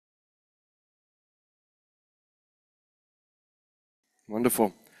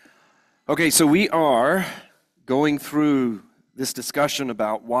Wonderful. Okay, so we are going through this discussion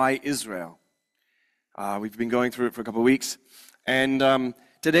about why Israel. We've been going through it for a couple of weeks. And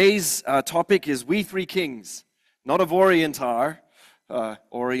today's topic is We Three Kings, not of Orientar.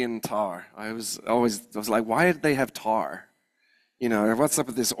 Orientar. I was like, why did they have tar? You know, what's up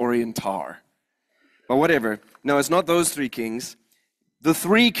with this Orientar? But whatever. No, it's not those three kings. The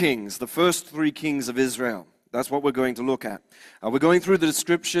three kings, the first three kings of Israel. That's what we're going to look at. We're going through the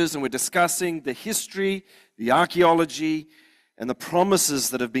scriptures and we're discussing the history, the archaeology, and the promises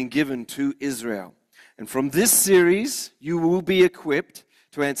that have been given to Israel. And from this series, you will be equipped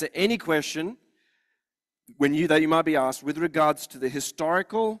to answer any question that you might be asked with regards to the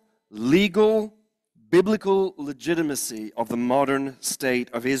historical, legal, biblical legitimacy of the modern state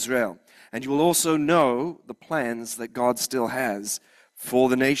of Israel. And you will also know the plans that God still has for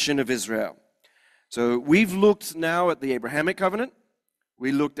the nation of Israel. So we've looked now at the Abrahamic covenant.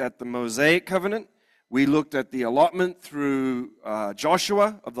 We looked at the Mosaic covenant. We looked at the allotment through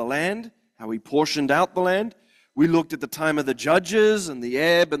Joshua of the land, how he portioned out the land. We looked at the time of the judges and the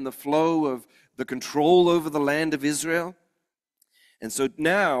ebb and the flow of the control over the land of Israel. And so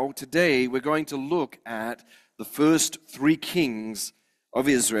now, today, we're going to look at the first three kings of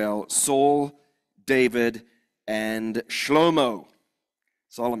Israel, Saul, David, and Shlomo,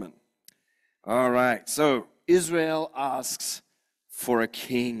 Solomon. All right, so Israel asks for a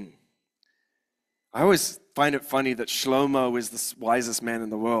king. I always find it funny that Shlomo is the wisest man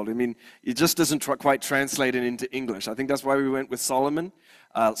in the world. I mean, it just doesn't quite translate it into English. I think that's why we went with Solomon.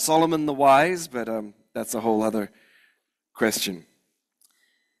 Solomon the wise, but that's a whole other question.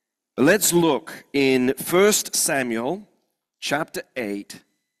 But let's look in 1 Samuel chapter 8,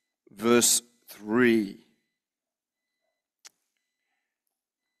 verse 3.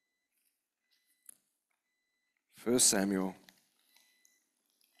 1 Samuel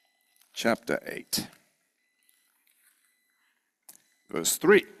chapter 8, verse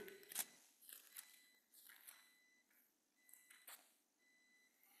 3.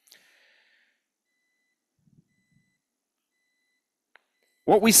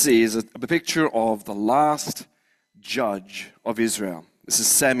 What we see is a picture of the last judge of Israel. This is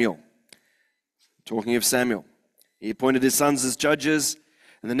Samuel. Talking of Samuel. He appointed his sons as judges,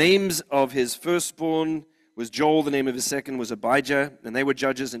 and the names of his firstborn was Joel, the name of his second was Abijah, and they were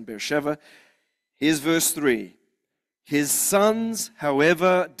judges in Beersheba. Here's verse 3. His sons,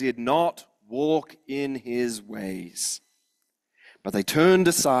 however, did not walk in his ways, but they turned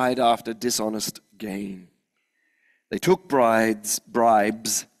aside after dishonest gain. They took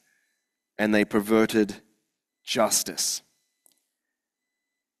bribes, and they perverted justice.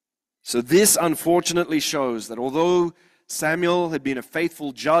 So this unfortunately shows that although Samuel had been a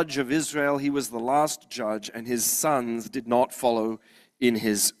faithful judge of Israel, he was the last judge, and his sons did not follow in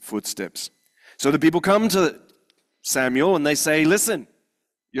his footsteps. So the people come to Samuel and they say, listen,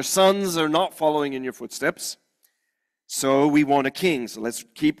 your sons are not following in your footsteps, so we want a king. So let's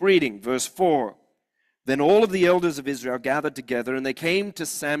keep reading. Verse 4. Then all of the elders of Israel gathered together, and they came to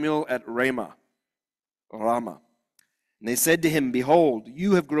Samuel at Ramah. And they said to him, behold,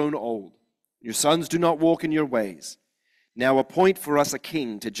 you have grown old. Your sons do not walk in your ways. Now appoint for us a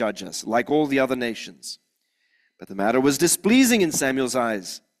king to judge us, like all the other nations. But the matter was displeasing in Samuel's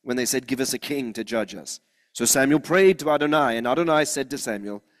eyes when they said, give us a king to judge us. So Samuel prayed to Adonai, and Adonai said to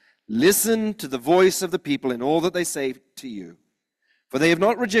Samuel, listen to the voice of the people in all that they say to you. For they have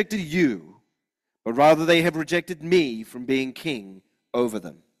not rejected you, but rather they have rejected me from being king over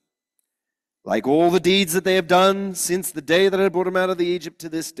them. Like all the deeds that they have done since the day that I brought them out of the Egypt to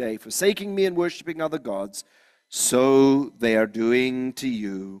this day, forsaking me and worshiping other gods, so they are doing to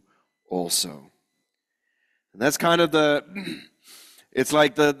you also. And that's kind of it's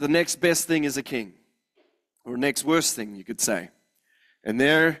like the next best thing is a king, or next worst thing, you could say. And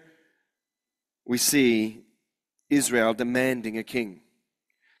there we see Israel demanding a king.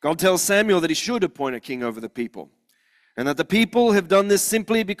 God tells Samuel that he should appoint a king over the people, and that the people have done this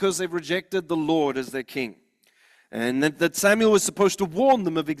simply because they've rejected the Lord as their king. And that Samuel was supposed to warn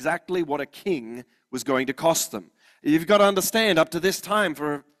them of exactly what a king was going to cost them. You've got to understand, up to this time,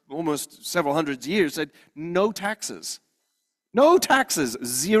 for almost several hundred years, said no taxes. No taxes.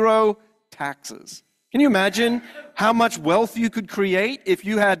 Zero taxes. Can you imagine how much wealth you could create if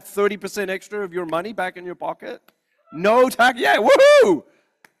you had 30% extra of your money back in your pocket? No tax. Yeah, woohoo!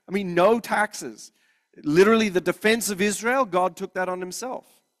 I mean, no taxes. Literally, the defense of Israel, God took that on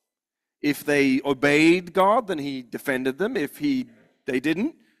himself. If they obeyed God, then he defended them. If they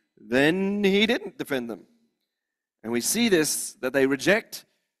didn't, then he didn't defend them. And we see this, that they reject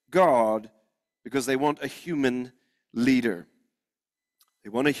God because they want a human leader. They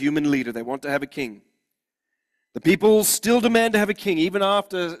want a human leader. They want to have a king. The people still demand to have a king, even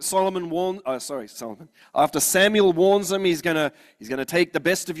after after Samuel warns them he's gonna take the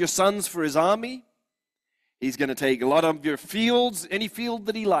best of your sons for his army. He's going to take a lot of your fields, any field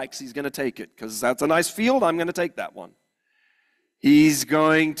that he likes, he's going to take it, because that's a nice field, I'm going to take that one. He's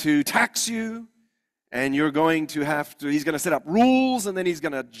going to tax you, and he's going to set up rules, and then he's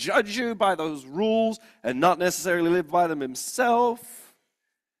going to judge you by those rules and not necessarily live by them himself,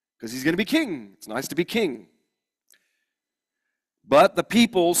 because he's going to be king. It's nice to be king. But the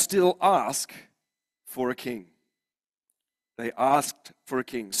people still ask for a king. They asked for a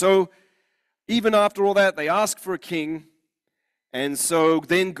king. So even after all that, they ask for a king. And so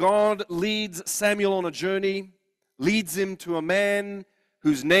then God leads Samuel on a journey, leads him to a man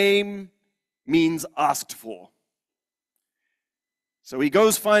whose name means asked for. So he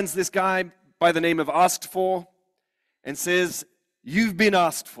goes, finds this guy by the name of Asked For, and says, "You've been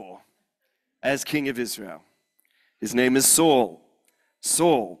asked for as king of Israel." His name is Saul.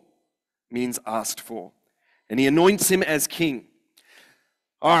 Saul means asked for. And he anoints him as king.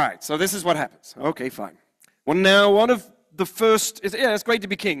 All right, so this is what happens. Okay, fine. Well, now, one of the first, it's great to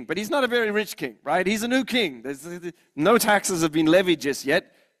be king, but he's not a very rich king, right? He's a new king. No taxes have been levied just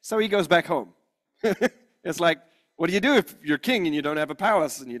yet, so he goes back home. It's like, what do you do if you're king and you don't have a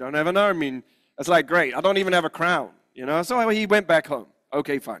palace and you don't have an army? And it's like, great, I don't even have a crown, So he went back home.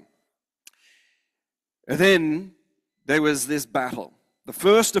 Okay, fine. And then there was this battle. The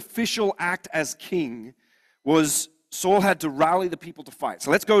first official act as king was Saul had to rally the people to fight. So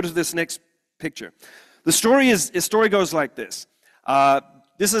let's go to this next picture. The story goes like this.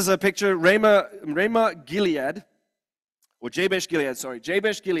 This is a picture, Ramah Gilead, or Jabesh Gilead, sorry.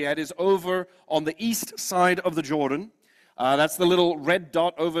 Jabesh Gilead is over on the east side of the Jordan. That's the little red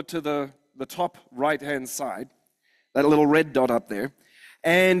dot over to the top right-hand side. That little red dot up there.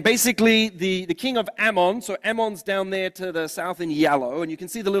 And basically, the king of Ammon, so Ammon's down there to the south in yellow, and you can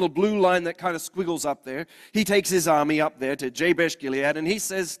see the little blue line that kind of squiggles up there. He takes his army up there to Jabesh Gilead, and he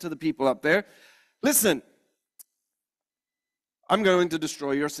says to the people up there, "Listen, I'm going to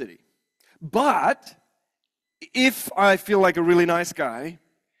destroy your city. But if I feel like a really nice guy,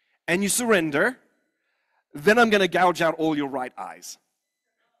 and you surrender, then I'm going to gouge out all your right eyes."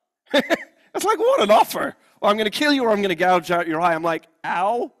 It's like, what an offer. Well, I'm going to kill you or I'm going to gouge out your eye. I'm like,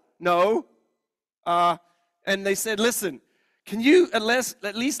 ow, no. And they said, "Listen, can you at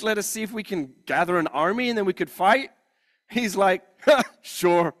least let us see if we can gather an army and then we could fight?" He's like,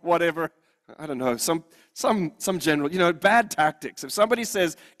 "Sure, whatever." I don't know, some general, bad tactics. If somebody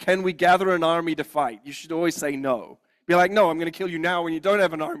says, "Can we gather an army to fight?" you should always say no. Be like, "No, I'm going to kill you now when you don't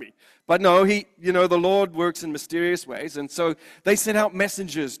have an army." But no, the Lord works in mysterious ways. And so they sent out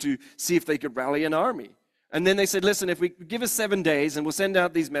messengers to see if they could rally an army. And then they said, "Listen, if we give us 7 days and we'll send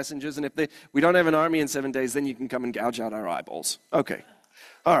out these messengers, and if we don't have an army in 7 days, then you can come and gouge out our eyeballs." Okay.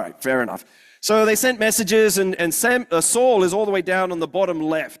 All right, fair enough. So they sent messages, and Saul is all the way down on the bottom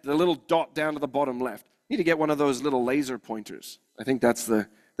left, the little dot down to the bottom left. You need to get one of those little laser pointers. I think that's the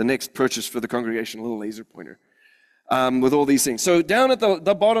next purchase for the congregation, a little laser pointer. With all these things. So down at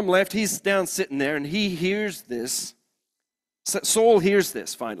the bottom left, he's down sitting there, and he hears this. Saul hears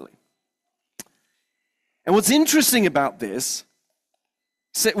this, finally. And what's interesting about this,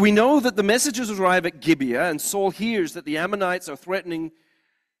 we know that the messengers arrive at Gibeah, and Saul hears that the Ammonites are threatening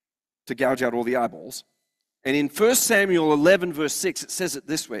to gouge out all the eyeballs. And in 1 Samuel 11, verse 6, it says it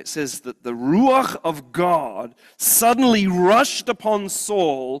this way. It says that the Ruach of God suddenly rushed upon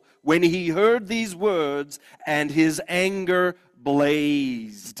Saul when he heard these words, and his anger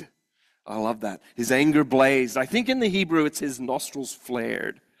blazed. I love that. His anger blazed. I think in the Hebrew it's his nostrils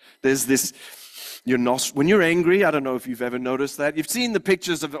flared. There's this, when you're angry, I don't know if you've ever noticed that. You've seen the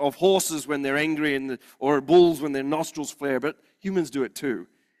pictures of horses when they're angry, or bulls when their nostrils flare, but humans do it too.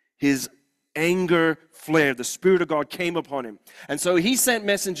 His anger flared. The Spirit of God came upon him. And so he sent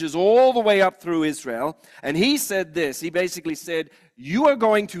messengers all the way up through Israel, and he said this. He basically said, "You are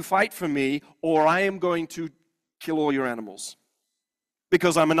going to fight for me, or I am going to kill all your animals."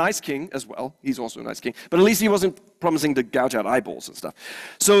 Because I'm a nice king as well. He's also a nice king. But at least he wasn't promising to gouge out eyeballs and stuff.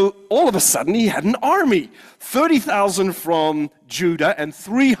 So all of a sudden he had an army. 30,000 from Judah and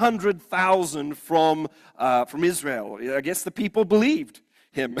 300,000 from Israel. I guess the people believed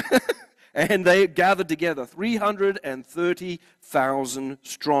him. And they gathered together, 330,000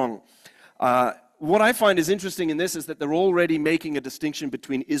 strong. What I find is interesting in this is that they're already making a distinction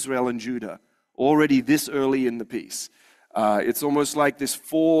between Israel and Judah, already this early in the piece. It's almost like this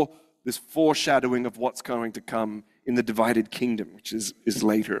foreshadowing of what's going to come in the divided kingdom, which is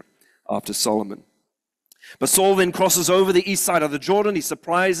later after Solomon. But Saul then crosses over the east side of the Jordan. He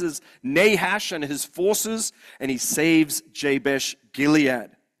surprises Nahash and his forces, and he saves Jabesh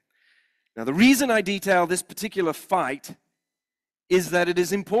Gilead. Now, the reason I detail this particular fight is that it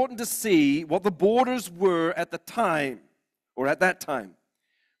is important to see what the borders were at the time, or at that time.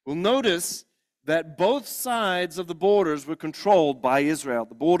 We'll notice that both sides of the borders were controlled by Israel,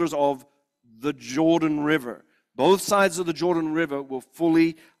 the borders of the Jordan River. Both sides of the Jordan River were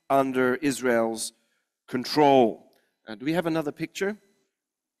fully under Israel's control. Do we have another picture?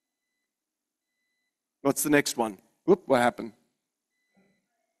 What's the next one? Whoop, what happened?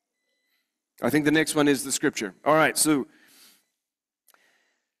 I think the next one is the scripture. All right, so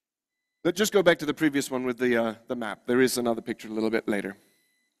let's just go back to the previous one with the map. There is another picture a little bit later.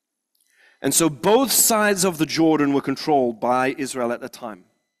 And so both sides of the Jordan were controlled by Israel at the time.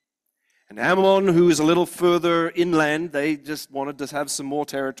 And Ammon, who is a little further inland, they just wanted to have some more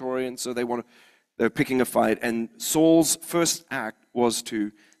territory, and so they're picking a fight. And Saul's first act was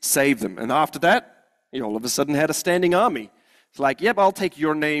to save them. And after that, he all of a sudden had a standing army. It's like, yep, I'll take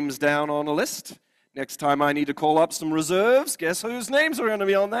your names down on a list. Next time I need to call up some reserves, guess whose names are going to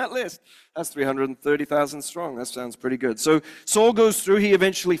be on that list? That's 330,000 strong. That sounds pretty good. So Saul goes through. He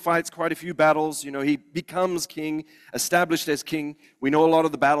eventually fights quite a few battles. You know, he becomes king, established as king. We know a lot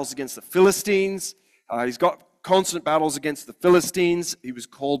of the battles against the Philistines. He's got constant battles against the Philistines. He was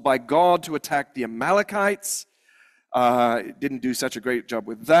called by God to attack the Amalekites. Didn't do such a great job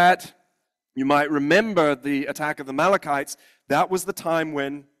with that. You might remember the attack of the Amalekites. That was the time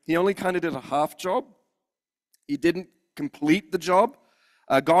when he only kind of did a half job. He didn't complete the job.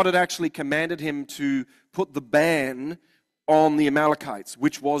 God had actually commanded him to put the ban on the Amalekites,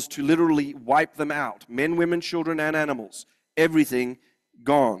 which was to literally wipe them out. Men, women, children, and animals. Everything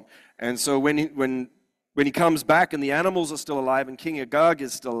gone. And so when he comes back and the animals are still alive and King Agag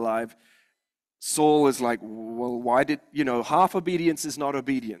is still alive, Saul is like, well, why did, half obedience is not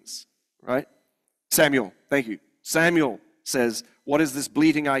obedience, right? Samuel, thank you. Samuel says, what is this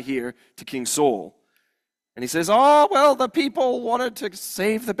bleating I hear to King Saul? And he says, oh, well, the people wanted to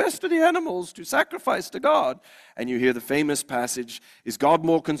save the best of the animals to sacrifice to God. And you hear the famous passage, is God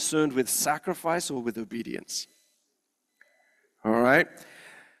more concerned with sacrifice or with obedience? All right?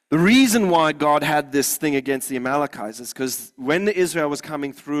 The reason why God had this thing against the Amalekites is because when Israel was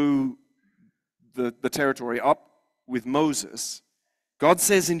coming through the territory up with Moses, God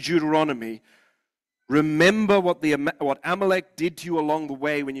says in Deuteronomy, remember what Amalek did to you along the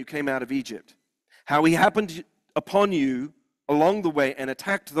way when you came out of Egypt. How he happened upon you along the way and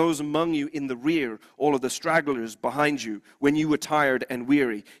attacked those among you in the rear, all of the stragglers behind you, when you were tired and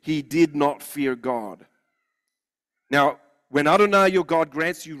weary. He did not fear God. Now, when Adonai your God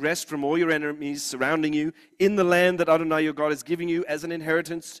grants you rest from all your enemies surrounding you in the land that Adonai your God is giving you as an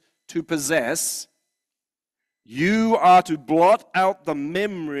inheritance to possess, you are to blot out the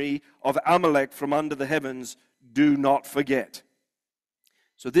memory of Amalek from under the heavens. Do not forget.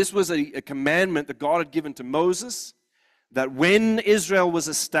 So this was a commandment that God had given to Moses, that when Israel was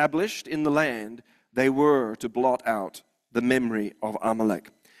established in the land, they were to blot out the memory of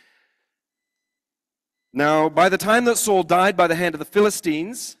Amalek. Now, by the time that Saul died by the hand of the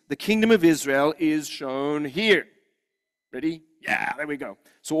Philistines, the kingdom of Israel is shown here. Ready? Yeah, there we go.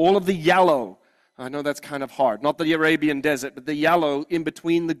 So all of the yellow, I know that's kind of hard, not the Arabian desert, but the yellow in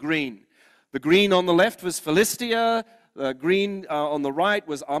between the green. The green on the left was Philistia, the green on the right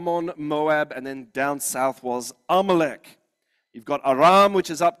was Ammon, Moab, and then down south was Amalek. You've got Aram, which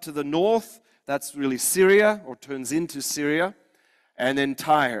is up to the north. That's really Syria, or turns into Syria. And then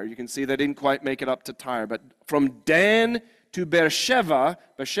Tyre. You can see they didn't quite make it up to Tyre. But from Dan to Beersheba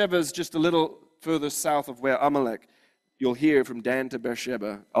is just a little further south of where Amalek. You'll hear from Dan to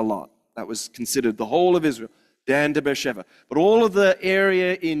Beersheba a lot. That was considered the whole of Israel, Dan to Beersheba. But all of the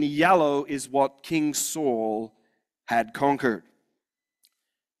area in yellow is what King Saul had conquered.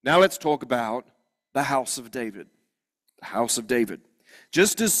 Now let's talk about the house of David. The house of David.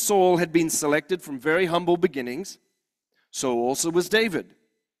 Just as Saul had been selected from very humble beginnings, so also was David.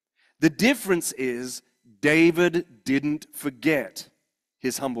 The difference is David didn't forget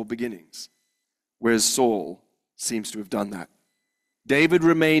his humble beginnings, whereas Saul seems to have done that. David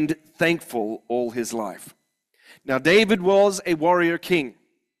remained thankful all his life. Now, David was a warrior king.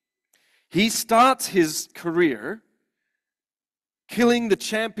 He starts his career killing the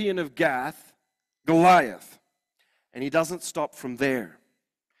champion of Gath, Goliath, and he doesn't stop from there.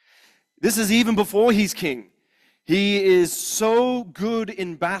 This is even before he's king. He is so good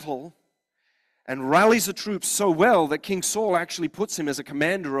in battle and rallies the troops so well that King Saul actually puts him as a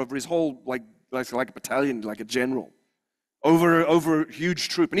commander over his whole, like a battalion, like a general, over a huge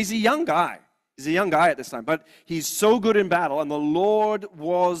troop. And he's a young guy. He's a young guy at this time, but he's so good in battle, and the Lord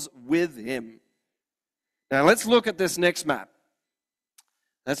was with him. Now let's look at this next map.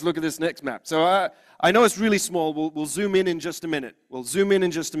 Let's look at this next map. So I know it's really small. We'll zoom in just a minute.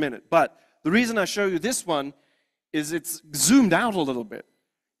 But the reason I show you this one is it's zoomed out a little bit.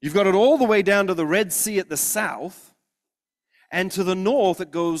 You've got it all the way down to the Red Sea at the south, and to the north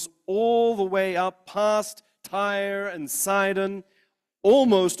it goes all the way up past Tyre and Sidon,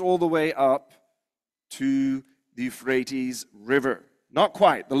 almost all the way up to the Euphrates River. Not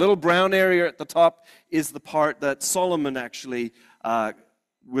quite. The little brown area at the top is the part that Solomon actually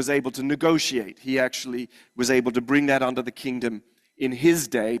was able to negotiate. He actually was able to bring that under the kingdom in his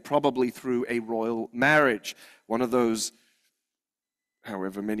day, probably through a royal marriage. One of those,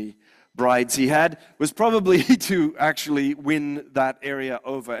 however many brides he had, was probably to actually win that area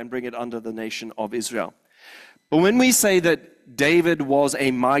over and bring it under the nation of Israel. But when we say that David was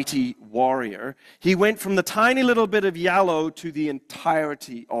a mighty warrior, he went from the tiny little bit of yellow to the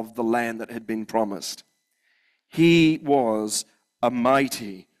entirety of the land that had been promised. He was a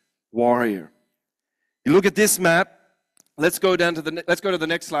mighty warrior. You look at this map. Let's go to the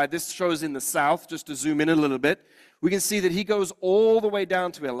next slide. This shows in the south, just to zoom in a little bit. We can see that he goes all the way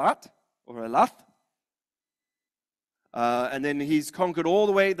down to Elath. And then he's conquered all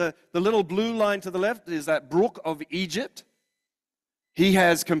the way. The little blue line to the left is that brook of Egypt. He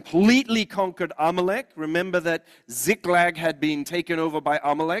has completely conquered Amalek. Remember that Ziklag had been taken over by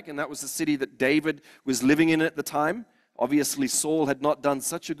Amalek, and that was the city that David was living in at the time. Obviously, Saul had not done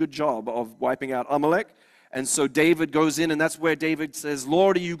such a good job of wiping out Amalek. And so David goes in, and that's where David says,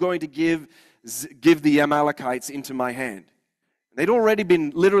 Lord, are you going to give the Amalekites into my hand? They'd already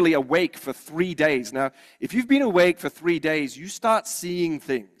been literally awake for 3 days. Now, if you've been awake for 3 days, you start seeing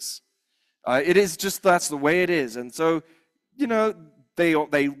things. It is just, that's the way it is. And so, they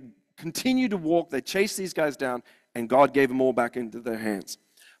continue to walk. They chase these guys down, and God gave them all back into their hands.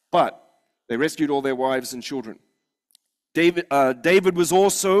 But they rescued all their wives and children. David was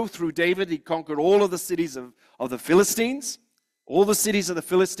also, through David, he conquered all of the cities of the Philistines. All the cities of the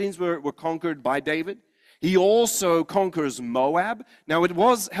Philistines were conquered by David. He also conquers Moab. Now, it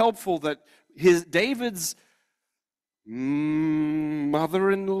was helpful that David's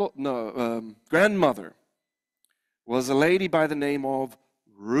grandmother was a lady by the name of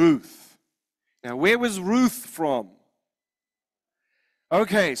Ruth. Now, where was Ruth from?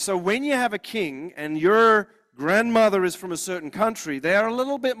 Okay, so when you have a king and your grandmother is from a certain country, they are a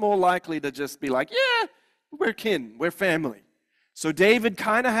little bit more likely to just be like, yeah, we're kin, we're family. So David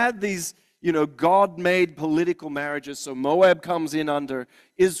kind of had these, God-made political marriages. So Moab comes in under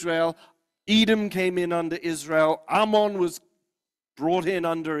Israel. Edom came in under Israel. Ammon was brought in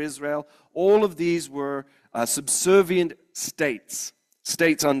under Israel. All of these were subservient states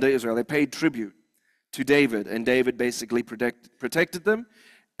under Israel. They paid tribute to David, and David basically protected them,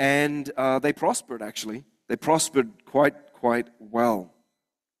 and they prospered, actually. They prospered quite well.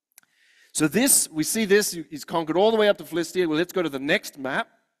 So we see this, he's conquered all the way up to Philistia. Well, let's go to the next map.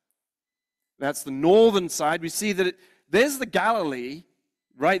 That's the northern side. We see that there's the Galilee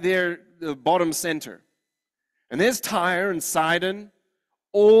right there, the bottom center. And there's Tyre and Sidon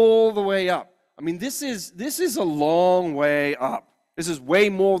all the way up. I mean, this is a long way up. This is way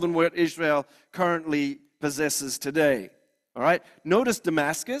more than what Israel currently possesses today. All right? Notice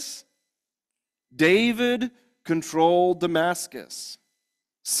Damascus. David controlled Damascus.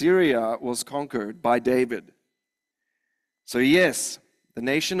 Syria was conquered by David. So yes, the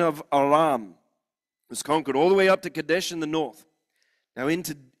nation of Aram was conquered all the way up to Kadesh in the north. Now,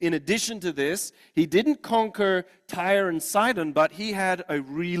 in addition to this, he didn't conquer Tyre and Sidon, but he had a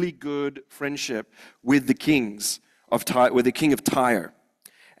really good friendship with the kings of Tyre, with the king of Tyre.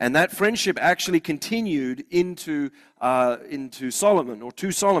 And that friendship actually continued into Solomon, or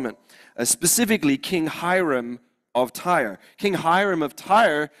to Solomon, specifically King Hiram of Tyre. King Hiram of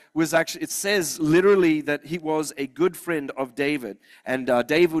Tyre was actually, it says literally that he was a good friend of David. And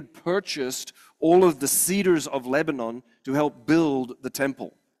David purchased all of the cedars of Lebanon to help build the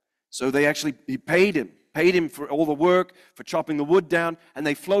temple. So he paid him for all the work, for chopping the wood down, and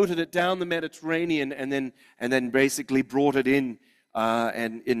they floated it down the Mediterranean and then basically brought it in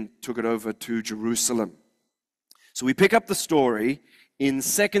and took it over to Jerusalem. So we pick up the story in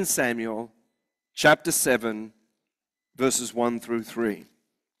 2 Samuel chapter 7, verses 1 through 3.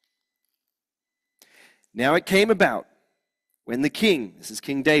 Now it came about when the king, this is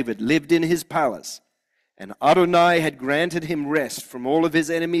King David, lived in his palace, and Adonai had granted him rest from all of his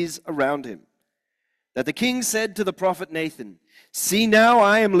enemies around him, that the king said to the prophet Nathan, "See now,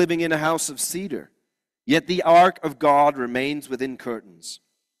 I am living in a house of cedar, yet the ark of God remains within curtains.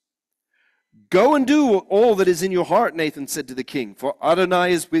 Go and do all that is in your heart, Nathan said to the king, for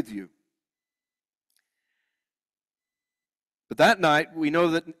Adonai is with you. But that night, we know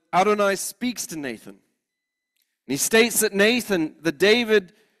that Adonai speaks to Nathan. And he states that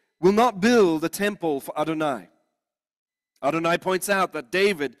David will not build a temple for Adonai. Adonai points out that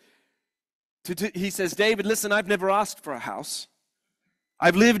he says, David, listen, I've never asked for a house.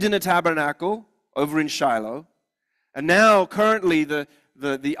 I've lived in a tabernacle over in Shiloh. And now, currently, the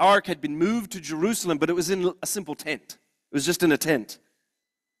ark had been moved to Jerusalem, but it was in a simple tent. It was just in a tent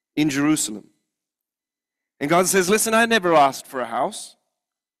in Jerusalem. And God says, listen, I never asked for a house.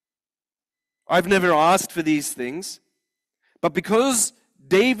 I've never asked for these things. But because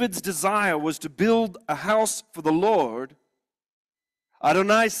David's desire was to build a house for the Lord,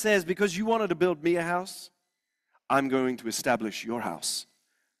 Adonai says, because you wanted to build me a house, I'm going to establish your house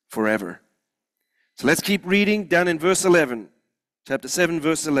forever. So let's keep reading down in verse 11. Chapter 7,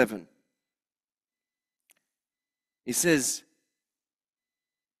 verse 11. He says,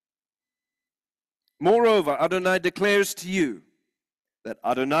 moreover, Adonai declares to you that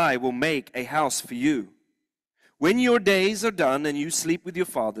Adonai will make a house for you. When your days are done and you sleep with your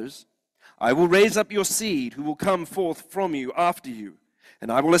fathers, I will raise up your seed who will come forth from you after you,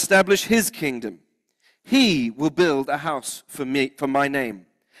 and I will establish his kingdom. He will build a house for my name,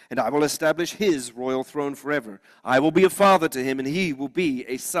 and I will establish his royal throne forever. I will be a father to him, and he will be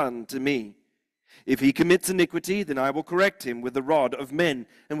a son to me. If he commits iniquity, then I will correct him with the rod of men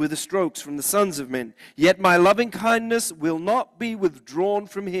and with the strokes from the sons of men. Yet my loving kindness will not be withdrawn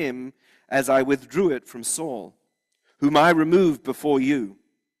from him as I withdrew it from Saul, whom I removed before you.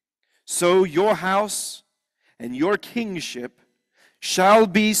 So your house and your kingship shall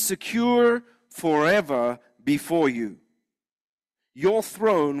be secure forever before you. Your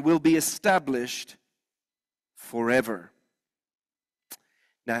throne will be established forever.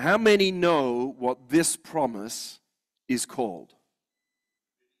 Now, how many know what this promise is called?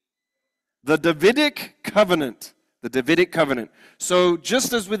 The Davidic covenant. The Davidic covenant. So,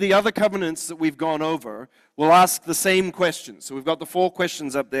 just as with the other covenants that we've gone over, we'll ask the same questions. So, we've got the 4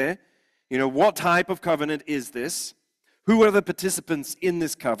 questions up there. What type of covenant is this? Who are the participants in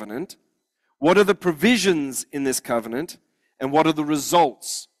this covenant? What are the provisions in this covenant? And what are the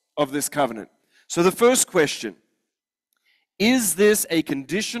results of this covenant? So, the first question, is this a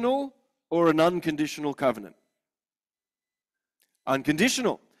conditional or an unconditional covenant?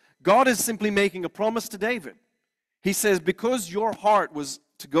 Unconditional. God is simply making a promise to David. He says, because your heart was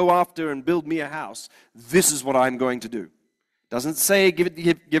to go after and build me a house, this is what I'm going to do. Doesn't say,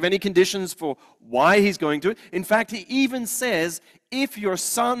 give any conditions for why he's going to it. In fact, he even says, if your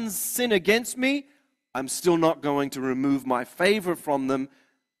sons sin against me, I'm still not going to remove my favor from them.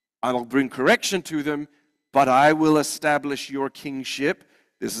 I will bring correction to them, but I will establish your kingship.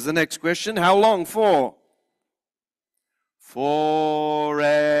 This is the next question. How long for? Forever.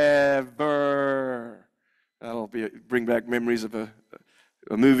 That'll bring back memories of a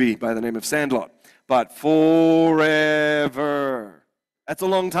movie by the name of Sandlot. But forever. That's a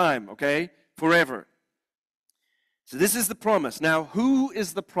long time, okay? Forever. So this is the promise. Now, who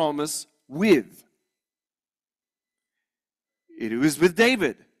is the promise with? It was with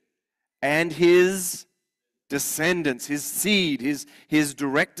David and his descendants, his seed, his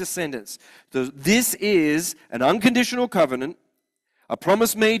direct descendants. So this is an unconditional covenant, a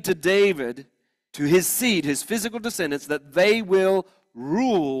promise made to David, to his seed, his physical descendants, that they will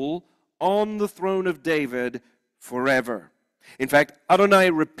rule on the throne of David forever. In fact, Adonai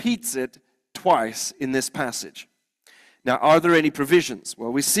repeats it twice in this passage. Now, are there any provisions?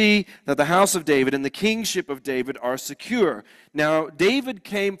 Well, we see that the house of David and the kingship of David are secure. Now, David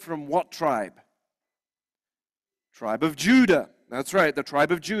came from what tribe? Tribe of Judah. That's right, the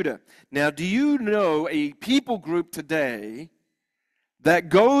tribe of Judah. Now, do you know a people group today that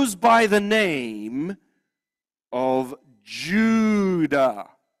goes by the name of Judah?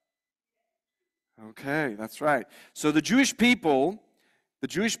 Okay, that's right. So the Jewish people,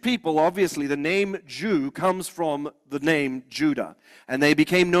 obviously, the name Jew comes from the name Judah. And they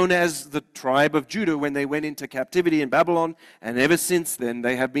became known as the tribe of Judah when they went into captivity in Babylon. And ever since then,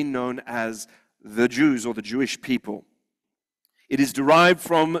 they have been known as the Jews or the Jewish people. It is derived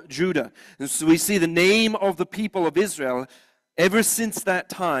from Judah. And so we see the name of the people of Israel ever since that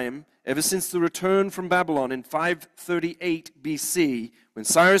time, ever since the return from Babylon in 538 BC, when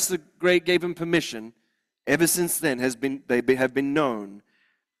Cyrus the Great gave them permission, ever since then they have been known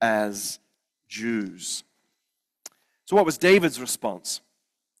as Jews. So what was David's response?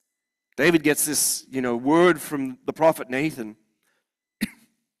 David gets this, word from the prophet Nathan,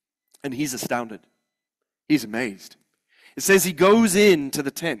 and he's astounded. He's amazed. It says he goes into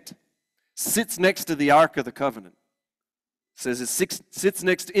the tent. sits next to the Ark of the Covenant. It says it sits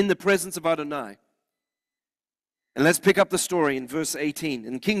next in the presence of Adonai. And let's pick up the story in verse 18.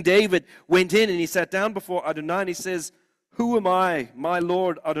 And King David went in and he sat down before Adonai and he says, "Who am I, my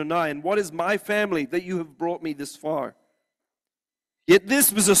Lord Adonai, and what is my family that you have brought me this far? Yet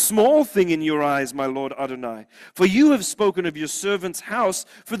this was a small thing in your eyes, my Lord Adonai, for you have spoken of your servant's house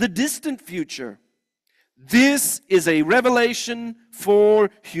for the distant future. This is a revelation for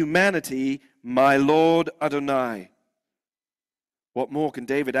humanity, my Lord Adonai." What more can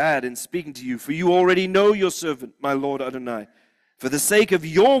David add in speaking to you? For you already know your servant, my Lord Adonai. For the sake of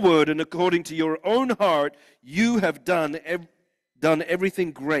your word and according to your own heart, you have done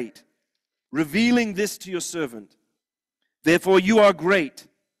everything great, revealing this to your servant. Therefore you are great,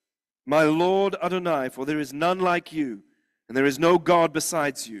 my Lord Adonai, for there is none like you, and there is no God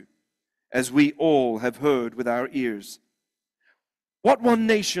besides you, as we all have heard with our ears. What one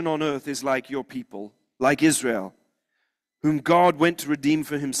nation on earth is like your people, like Israel, whom God went to redeem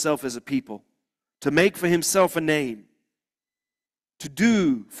for himself as a people, to make for himself a name, to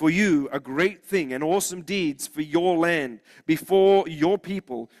do for you a great thing and awesome deeds for your land before your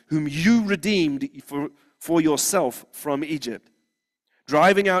people, whom you redeemed for yourself from Egypt,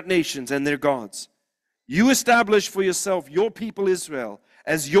 driving out nations and their gods. You establish for yourself your people Israel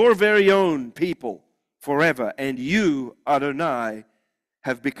as your very own people forever, and you, Adonai,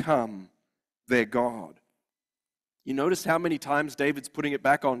 have become their God. You notice how many times David's putting it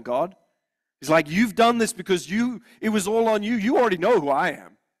back on God? He's like, you've done this because it was all on you. You already know who I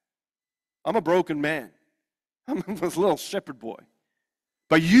am. I'm a broken man. I'm this little shepherd boy.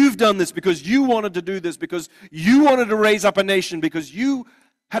 But you've done this because you wanted to do this, because you wanted to raise up a nation, because you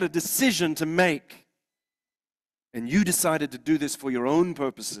had a decision to make. And you decided to do this for your own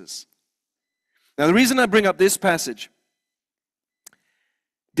purposes. Now, the reason I bring up this passage,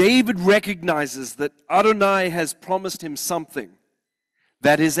 David recognizes that Adonai has promised him something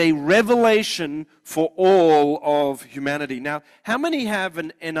that is a revelation for all of humanity. Now, how many have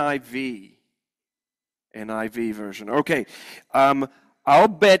an NIV? NIV version. Okay. I'll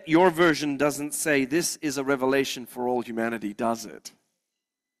bet your version doesn't say this is a revelation for all humanity, does it?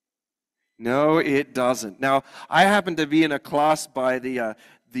 No, it doesn't. Now, I happen to be in a class by the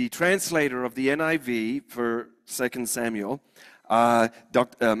translator of the NIV for 2 Samuel,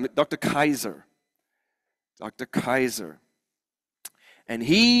 Dr. Kaiser. Dr. Kaiser. And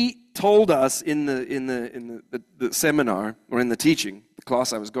he told us in the seminar, or in the teaching, the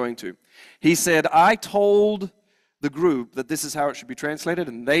class I was going to, he said, I told the group that this is how it should be translated,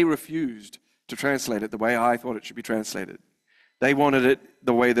 and they refused to translate it the way I thought it should be translated. They wanted it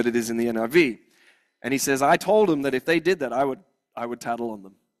the way that it is in the NIV. And he says, I told them that if they did that, I would tattle on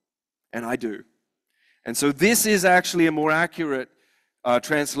them. And I do. And so this is actually a more accurate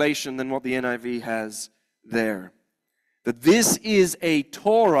translation than what the NIV has there. That this is a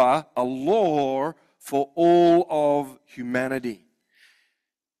Torah, a law for all of humanity.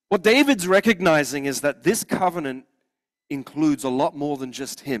 What David's recognizing is that this covenant includes a lot more than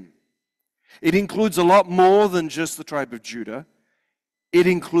just him. It includes a lot more than just the tribe of Judah. It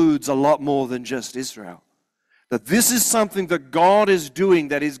includes a lot more than just Israel. That this is something that God is doing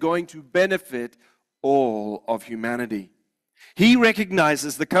that is going to benefit all of humanity. He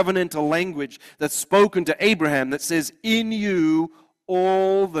recognizes the covenantal language that's spoken to Abraham that says, in you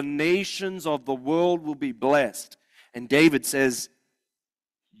all the nations of the world will be blessed. And David says,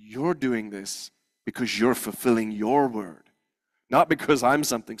 you're doing this because you're fulfilling your word, not because I'm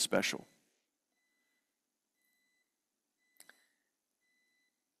something special.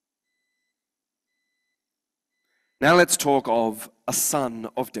 Now let's talk of a son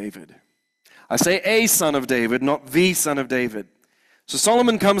of David. I say a son of David, not the son of David. So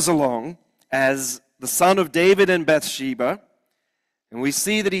Solomon comes along as the son of David and Bathsheba, and we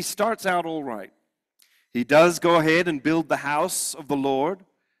see that he starts out all right. He does go ahead and build the house of the Lord.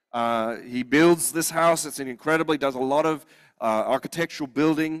 He builds this house. It's incredible. He does a lot of architectural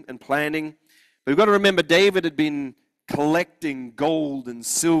building and planning. But you've got to remember, David had been collecting gold and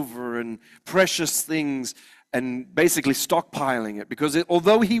silver and precious things and basically stockpiling it, because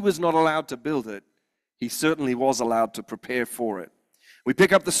although he was not allowed to build it, he certainly was allowed to prepare for it. We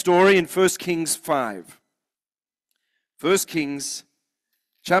pick up the story in 1 Kings 5. 1 Kings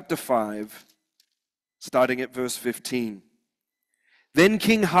chapter 5, starting at verse 15. Then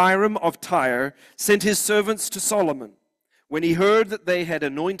King Hiram of Tyre sent his servants to Solomon when he heard that they had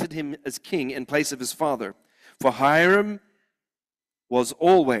anointed him as king in place of his father. For Hiram was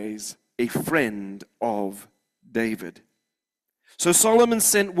always a friend of David. So Solomon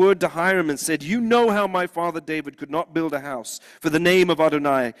sent word to Hiram and said, "You know how my father David could not build a house for the name of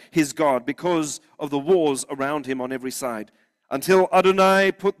Adonai, his God, because of the wars around him on every side, until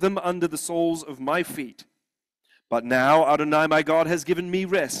Adonai put them under the soles of my feet. But now Adonai my God has given me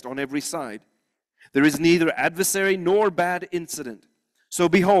rest on every side. There is neither adversary nor bad incident. So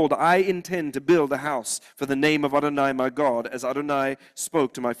behold, I intend to build a house for the name of Adonai my God, as Adonai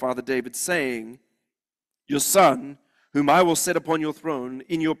spoke to my father David, saying, your son, whom I will set upon your throne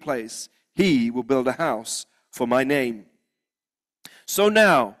in your place, he will build a house for my name. So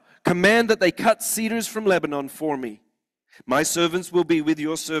now, command that they cut cedars from Lebanon for me. My servants will be with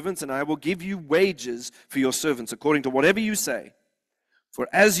your servants, and I will give you wages for your servants, according to whatever you say. For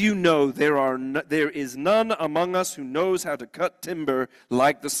as you know, there is none among us who knows how to cut timber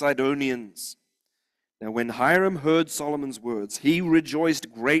like the Sidonians." Now when Hiram heard Solomon's words, he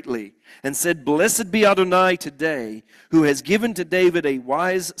rejoiced greatly and said, "Blessed be Adonai today, who has given to David a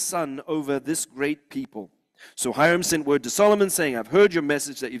wise son over this great people." So Hiram sent word to Solomon, saying, "I've heard your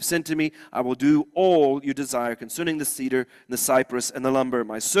message that you've sent to me. I will do all you desire concerning the cedar and the cypress and the lumber.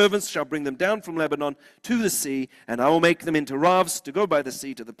 My servants shall bring them down from Lebanon to the sea, and I will make them into rafts to go by the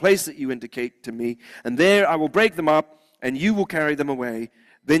sea to the place that you indicate to me. And there I will break them up, and you will carry them away.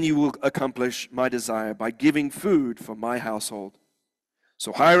 Then you will accomplish my desire by giving food for my household."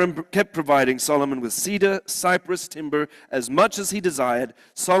 So Hiram kept providing Solomon with cedar, cypress, timber, as much as he desired.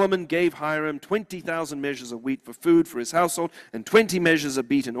 Solomon gave Hiram 20,000 measures of wheat for food for his household, and 20 measures of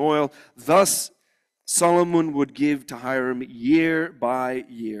beaten oil. Thus Solomon would give to Hiram year by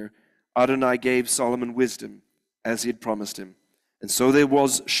year. Adonai gave Solomon wisdom, as he had promised him. And so there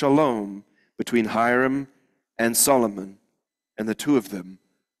was shalom between Hiram and Solomon, and the two of them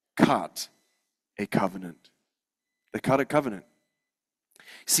cut a covenant. They cut a covenant.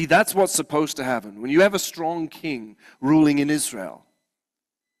 See, that's what's supposed to happen. When you have a strong king ruling in Israel,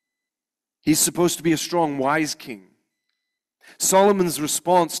 he's supposed to be a strong, wise king. Solomon's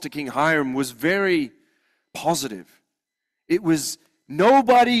response to King Hiram was very positive. It was,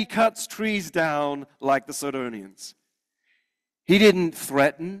 nobody cuts trees down like the Sidonians. He didn't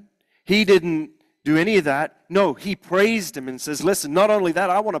threaten. He didn't do any of that. No, he praised him and says, listen, not only that,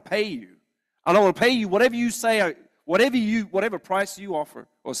 I want to pay you. I don't want to pay you whatever you say, whatever price you offer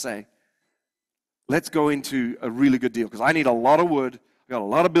or say. Let's go into a really good deal, because I need a lot of wood, I've got a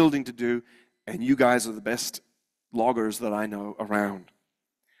lot of building to do, and you guys are the best loggers that I know around.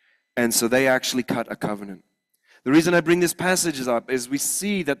 And so they actually cut a covenant. The reason I bring this passage up is we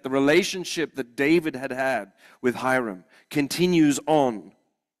see that the relationship that David had with Hiram continues on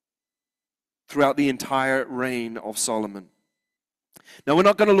throughout the entire reign of Solomon. Now, we're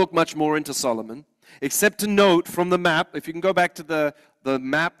not going to look much more into Solomon, except to note from the map, if you can go back to the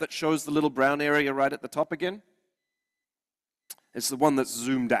map that shows the little brown area right at the top again. It's the one that's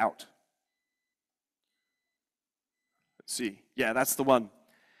zoomed out. Let's see. Yeah, that's the one.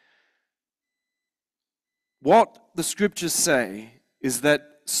 What the scriptures say is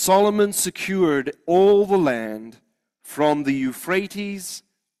that Solomon secured all the land from the Euphrates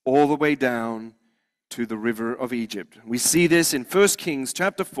all the way down to the river of Egypt. We see this in 1 Kings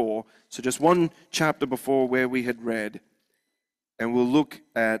chapter 4, so just one chapter before where we had read. And we'll look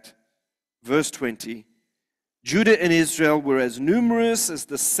at verse 20. Judah and Israel were as numerous as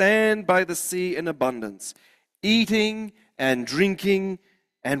the sand by the sea in abundance, eating and drinking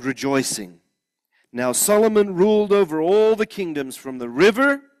and rejoicing. Now Solomon ruled over all the kingdoms from the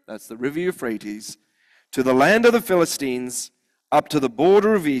river, that's the river Euphrates, to the land of the Philistines, up to the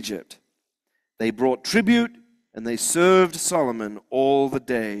border of Egypt. They brought tribute, and they served Solomon all the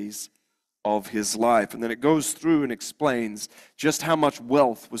days of his life. And then it goes through and explains just how much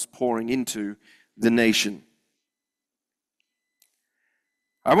wealth was pouring into the nation.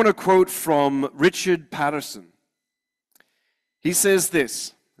 I want to quote from Richard Patterson. He says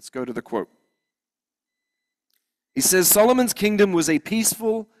this. Let's go to the quote. He says, Solomon's kingdom was a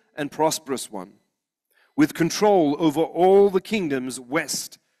peaceful and prosperous one, with control over all the kingdoms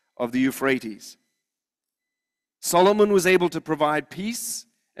west of the Euphrates. Solomon was able to provide peace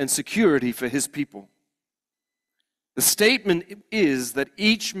and security for his people. The statement is that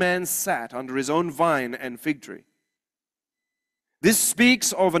each man sat under his own vine and fig tree. This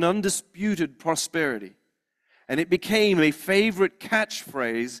speaks of an undisputed prosperity, and it became a favorite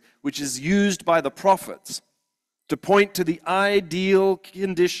catchphrase which is used by the prophets to point to the ideal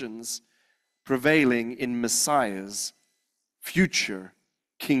conditions prevailing in Messiah's future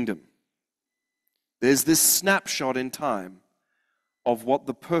kingdom. There's this snapshot in time of what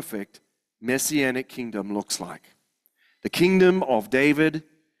the perfect messianic kingdom looks like. The kingdom of David,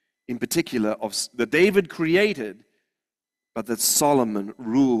 in particular, of the David created, but that Solomon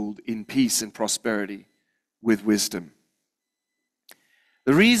ruled in peace and prosperity with wisdom.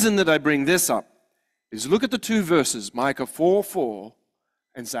 The reason that I bring this up is look at the two verses, Micah 4:4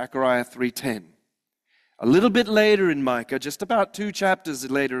 and Zechariah 3:10. A little bit later in Micah, just about 2 chapters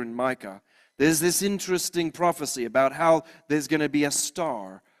later in Micah, there's this interesting prophecy about how there's going to be a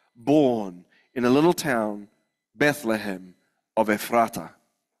star born in a little town, Bethlehem of Ephrata.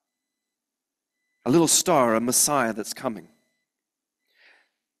 A little star, a Messiah that's coming.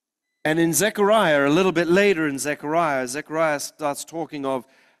 And in Zechariah, a little bit later in Zechariah starts talking of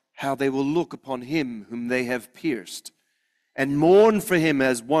how they will look upon him whom they have pierced and mourn for him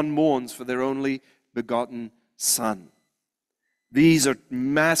as one mourns for their only begotten son. These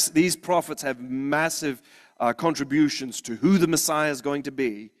prophets have massive contributions to who the Messiah is going to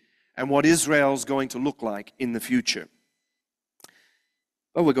be and what Israel is going to look like in the future.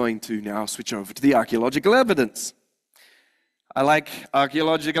 But we're going to now switch over to the archaeological evidence. I like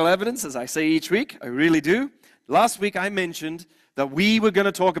archaeological evidence, as I say each week. I really do. Last week I mentioned that we were going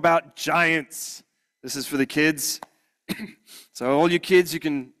to talk about giants. This is for the kids. So all you kids, you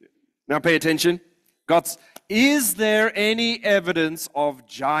can now pay attention. Is there any evidence of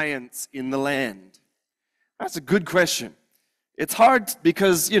giants in the land? That's a good question. It's hard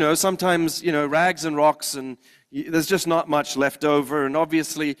because, sometimes, rags and rocks and there's just not much left over. And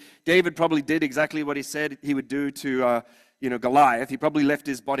obviously, David probably did exactly what he said he would do to Goliath. He probably left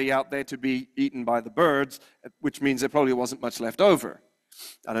his body out there to be eaten by the birds, which means there probably wasn't much left over.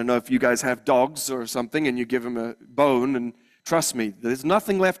 I don't know if you guys have dogs or something and you give them a bone, and trust me, there's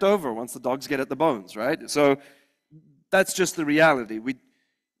nothing left over once the dogs get at the bones, right? So that's just the reality.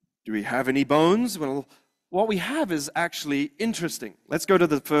 Do we have any bones? Well, what we have is actually interesting. Let's go to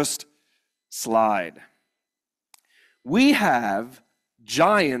the first slide. We have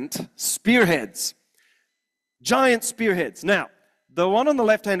giant spearheads. Giant spearheads. Now, the one on the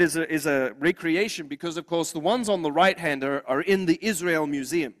left hand is a recreation because, of course, the ones on the right hand are in the Israel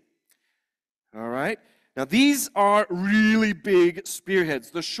Museum. All right? Now, these are really big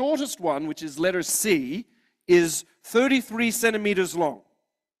spearheads. The shortest one, which is letter C, is 33 centimeters long.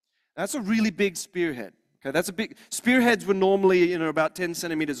 That's a really big spearhead. Okay, that's a big. Spearheads were normally, about 10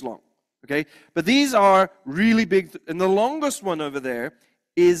 centimeters long. Okay, but these are really big, and the longest one over there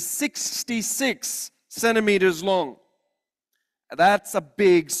is 66 centimeters long. That's a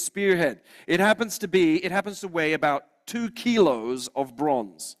big spearhead. It happens to weigh about 2 kilos of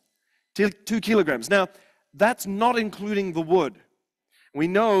bronze. 2 kilograms. Now, that's not including the wood. We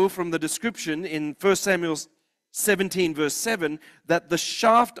know from the description in 1 Samuel 17, verse 7, that the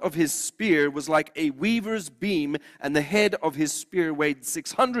shaft of his spear was like a weaver's beam, and the head of his spear weighed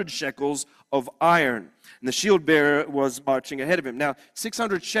 600 shekels of iron. And the shield bearer was marching ahead of him. Now,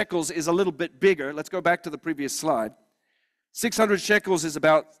 600 shekels is a little bit bigger. Let's go back to the previous slide. 600 shekels is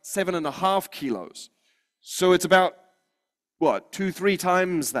about 7.5 kilos. So it's about, 2-3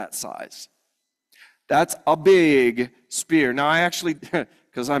 times that size. That's a big spear. Now, I actually,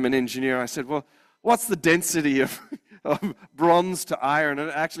 because I'm an engineer, I said, well, what's the density of bronze to iron? And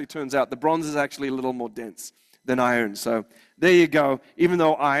it actually turns out the bronze is actually a little more dense than iron. So there you go. Even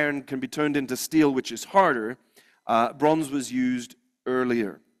though iron can be turned into steel, which is harder, bronze was used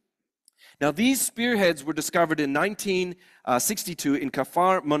earlier. Now, these spearheads were discovered in 1962 in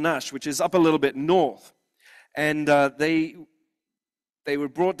Kfar Monash, which is up a little bit north. And they were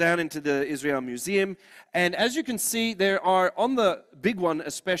brought down into the Israel Museum. And as you can see, there are, on the big one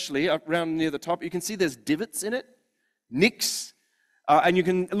especially, around near the top, you can see there's divots in it, nicks. And you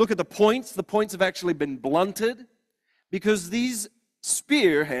can look at the points. The points have actually been blunted because these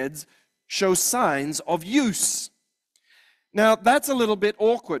spearheads show signs of use. Now, that's a little bit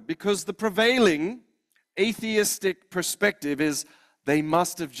awkward because the prevailing atheistic perspective is they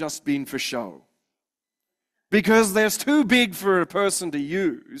must have just been for show. Because they're too big for a person to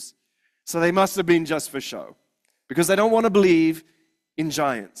use, so they must have been just for show. Because they don't want to believe in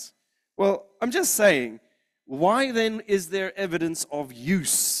giants. Well, I'm just saying, why then is there evidence of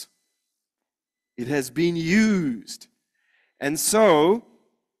use? It has been used. And so,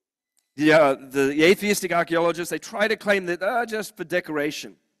 the atheistic archaeologists, they try to claim that just for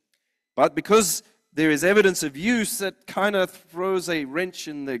decoration. But because there is evidence of use, that kind of throws a wrench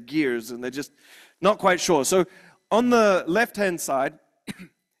in their gears, and they're just not quite sure. So on the left-hand side,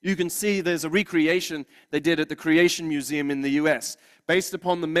 you can see there's a recreation they did at the Creation Museum in the U.S. based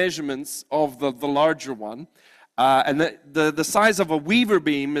upon the measurements of the larger one. And the size of a weaver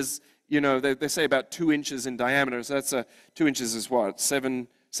beam is, they say about 2 inches in diameter. So that's 2 inches is what? 7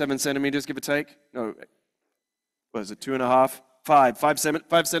 centimeters, give or take? No, what is it, 2.5?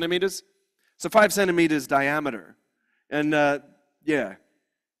 5 centimeters? So 5 centimeters diameter And yeah,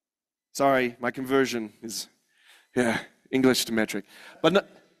 sorry, my conversion is, English to metric. But no,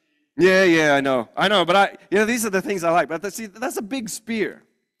 yeah, I know, but these are the things I like. But see, that's a big spear.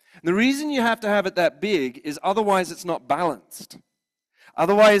 And the reason you have to have it that big is otherwise it's not balanced.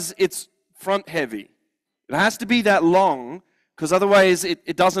 Otherwise it's front heavy. It has to be that long because otherwise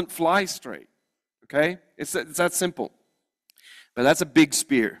it doesn't fly straight. Okay? It's that simple. But that's a big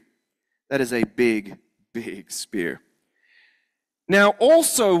spear. That is a big, big spear. Now,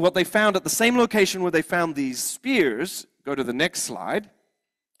 also what they found at the same location where they found these spears, go to the next slide,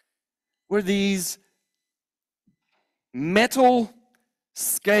 were these metal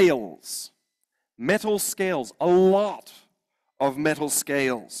scales. Metal scales. A lot of metal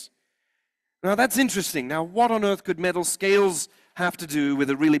scales. Now, that's interesting. Now, what on earth could metal scales have to do with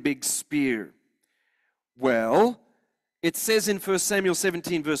a really big spear? Well, it says in 1 Samuel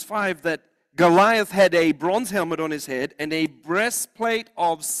 17, verse 5, that Goliath had a bronze helmet on his head and a breastplate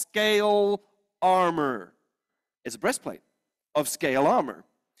of scale armor. It's a breastplate of scale armor.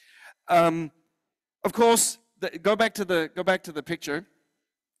 Of course, go back to the picture.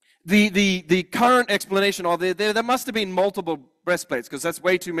 The current explanation of there must have been multiple breastplates because that's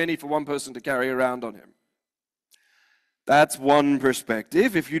way too many for one person to carry around on him. That's one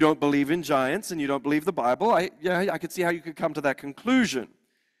perspective. If you don't believe in giants and you don't believe the Bible, I could see how you could come to that conclusion.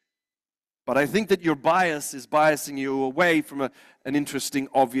 But I think that your bias is biasing you away from an interesting,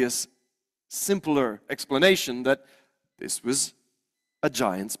 obvious, simpler explanation that this was a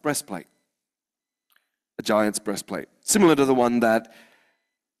giant's breastplate. A giant's breastplate. Similar to the one that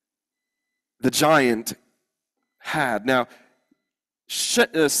the giant had. Now,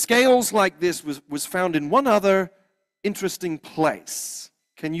 scales like this was found in one other interesting place.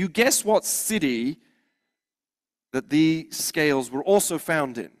 Can you guess what city that the scales were also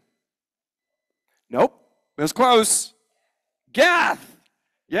found in? Nope. It was close. Gath.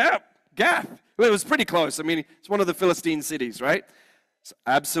 Yep, Gath. Well, it was pretty close. I mean, it's one of the Philistine cities, right? So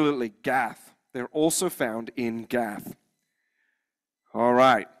absolutely, Gath. They're also found in Gath. All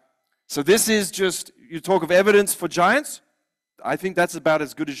right. So this is just, you talk of evidence for giants. I think that's about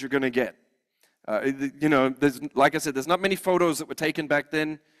as good as you're going to get. Like I said, there's not many photos that were taken back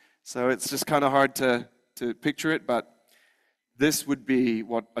then, so it's just kind of hard to picture it, but this would be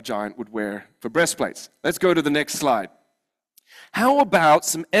what a giant would wear for breastplates. Let's go to the next slide. How about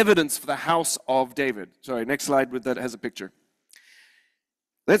some evidence for the house of David? Sorry, next slide that has a picture.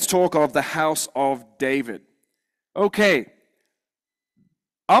 Let's talk of the house of David. Okay.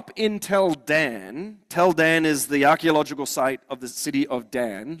 Up in Tel Dan is the archaeological site of the city of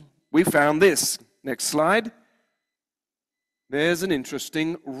Dan. We found this. Next slide. There's an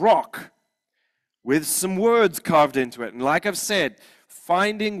interesting rock with some words carved into it. And like I've said,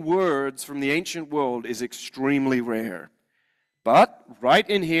 finding words from the ancient world is extremely rare. But right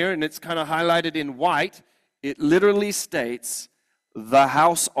in here, and it's kind of highlighted in white, it literally states, the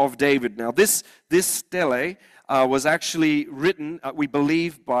house of David. Now this stele was actually written, we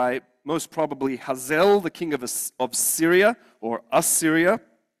believe, by most probably Hazael, the king of Syria, or Assyria.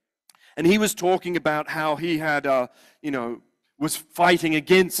 And he was talking about how he had, was fighting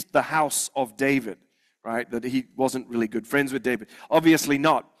against the house of David, right? That he wasn't really good friends with David. Obviously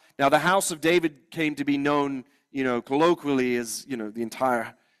not. Now, the house of David came to be known, colloquially as, the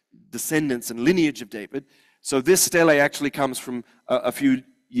entire descendants and lineage of David. So this stele actually comes from a few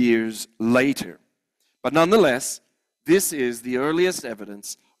years later. But nonetheless, this is the earliest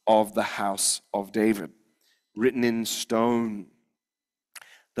evidence of the house of David, written in stone.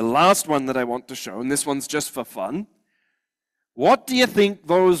 The last one that I want to show, and this one's just for fun. What do you think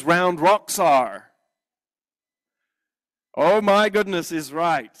those round rocks are? Oh my goodness is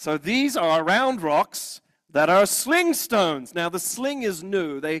right. So these are round rocks that are sling stones. Now the sling is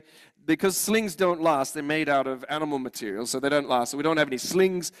new. Because slings don't last, they're made out of animal material, so they don't last. So we don't have any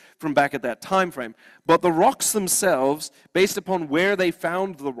slings from back at that time frame. But the rocks themselves, based upon where they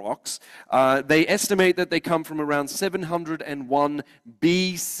found the rocks, they estimate that they come from around 701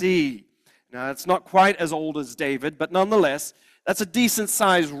 BC. Now, it's not quite as old as David, but nonetheless, that's a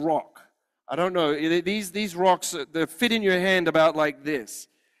decent-sized rock. I don't know, these rocks, they fit in your hand about like this.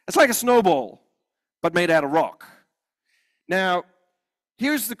 It's like a snowball, but made out of rock. Now,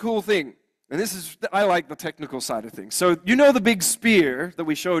 here's the cool thing, and I like the technical side of things. So, the big spear that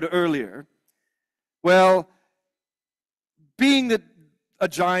we showed earlier? Well, being that a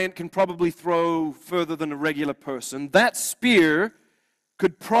giant can probably throw further than a regular person, that spear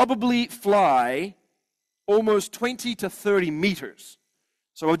could probably fly almost 20 to 30 meters.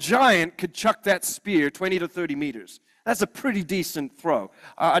 So a giant could chuck that spear 20 to 30 meters. That's a pretty decent throw.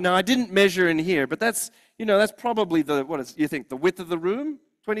 Now, I didn't measure in here, but that's, that's probably you think, the width of the room?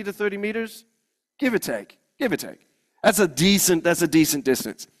 20 to 30 meters? Give or take. Give or take. That's a decent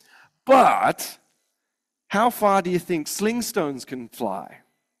distance. But how far do you think sling stones can fly?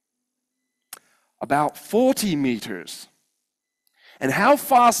 About 40 meters. And how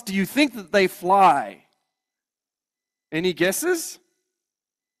fast do you think that they fly? Any guesses?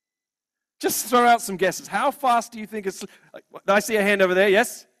 Just throw out some guesses. How fast do you think it's... I see a hand over there,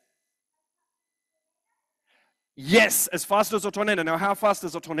 yes? Yes, as fast as a tornado. Now, how fast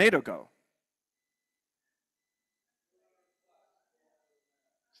does a tornado go?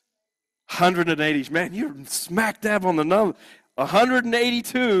 180. Man, you're smack dab on the number.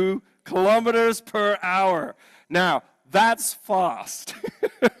 182 kilometers per hour. Now, that's fast.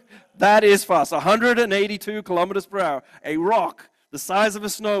 That is fast. 182 kilometers per hour. A rock the size of a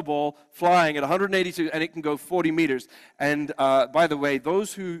snowball flying at 182, and it can go 40 meters. And by the way,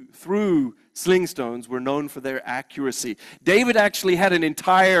 those who threw sling stones were known for their accuracy. David actually had an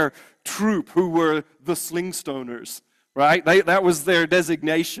entire troop who were the sling stoners, right? That was their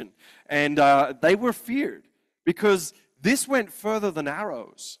designation. And they were feared because this went further than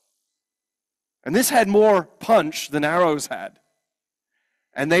arrows. And this had more punch than arrows had.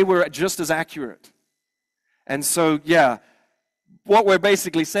 And they were just as accurate. And so, yeah, what we're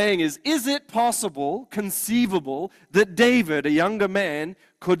basically saying is it possible, conceivable, that David, a younger man,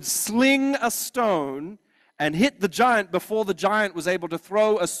 could sling a stone and hit the giant before the giant was able to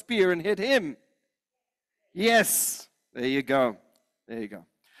throw a spear and hit him? Yes. There you go. There you go.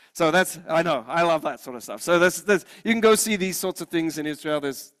 So I know, I love that sort of stuff. So you can go see these sorts of things in Israel.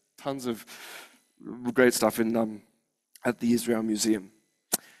 There's tons of great stuff at the Israel Museum.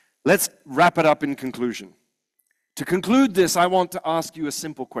 Let's wrap it up in conclusion. To conclude this, I want to ask you a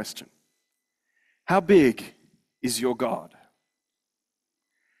simple question. How big is your God?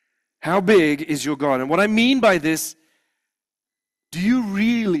 How big is your God? And what I mean by this, do you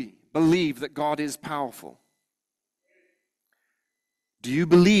really believe that God is powerful? Do you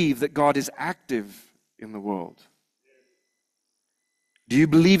believe that God is active in the world? Do you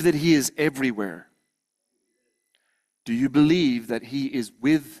believe that He is everywhere? Do you believe that He is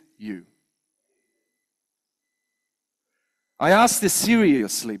with you? I ask this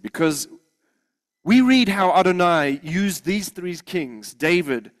seriously because we read how Adonai used these three kings,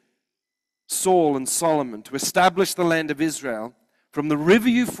 David, Saul, and Solomon, to establish the land of Israel from the river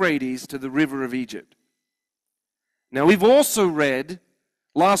Euphrates to the river of Egypt. Now, we've also read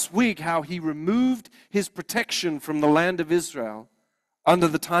last week how He removed His protection from the land of Israel under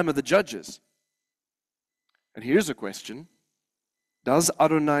the time of the judges. And here's a question. Does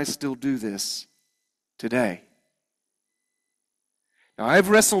Adonai still do this today? Now, I have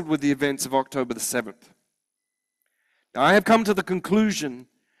wrestled with the events of October the 7th. Now, I have come to the conclusion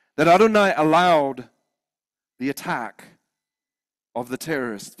that Adonai allowed the attack of the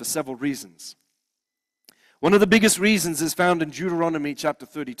terrorists for several reasons. One of the biggest reasons is found in Deuteronomy chapter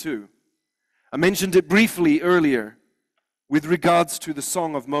 32. I mentioned it briefly earlier with regards to the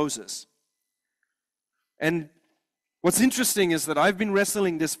Song of Moses. And what's interesting is that I've been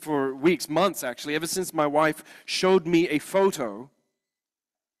wrestling this for weeks, months actually, ever since my wife showed me a photo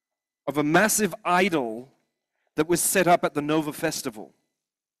of a massive idol that was set up at the Nova Festival.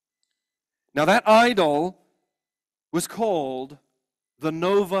 Now that idol was called the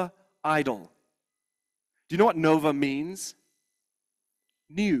Nova Idol. Do you know what Nova means?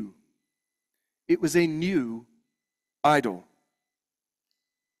 New. It was a new idol.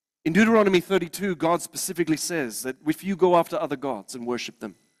 In Deuteronomy 32, God specifically says that if you go after other gods and worship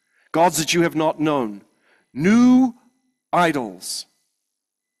them, gods that you have not known, new idols.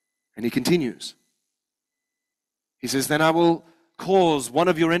 And He continues. He says, then I will cause one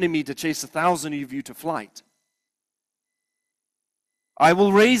of your enemy to chase 1,000 of you to flight. I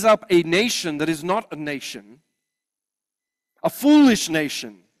will raise up a nation that is not a nation, a foolish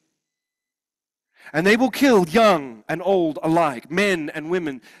nation. And they will kill young and old alike, men and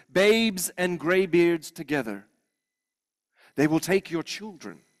women, babes and graybeards together. They will take your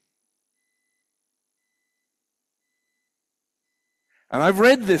children. And I've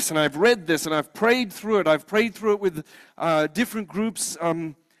read this, and I've read this, and I've prayed through it. I've prayed through it with different groups,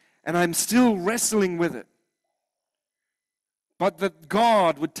 and I'm still wrestling with it. But that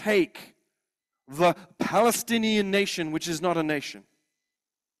God would take the Palestinian nation, which is not a nation,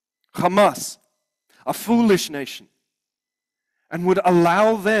 Hamas, a foolish nation, and would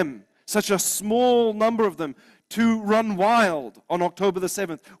allow them, such a small number of them, to run wild on October the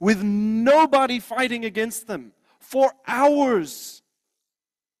 7th with nobody fighting against them for hours.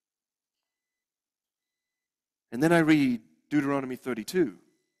 And then I read Deuteronomy 32.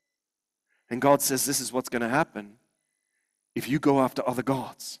 And God says this is what's going to happen if you go after other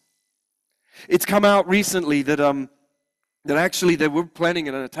gods. It's come out recently that actually they were planning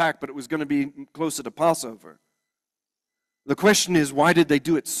an attack, but it was going to be closer to Passover. The question is, why did they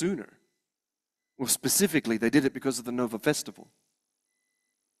do it sooner? Well, specifically, they did it because of the Nova Festival.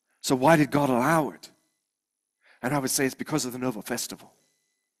 So why did God allow it? And I would say it's because of the Nova Festival.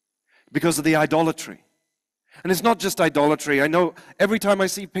 Because of the idolatry. And it's not just idolatry. I know every time I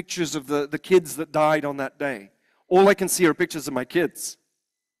see pictures of the kids that died on that day, all I can see are pictures of my kids.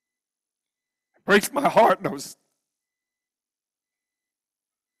 It breaks my heart. And I was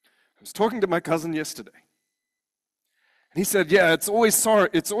talking to my cousin yesterday. And he said, yeah, it's always so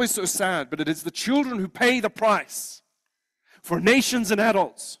sad, but it is the children who pay the price for nations and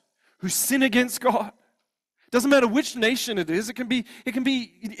adults who sin against God. Doesn't matter which nation it is. It can be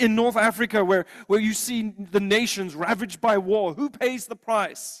in North Africa where you see the nations ravaged by war. Who pays the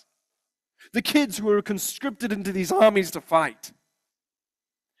price? The kids who are conscripted into these armies to fight.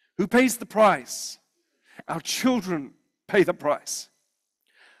 Who pays the price? Our children pay the price.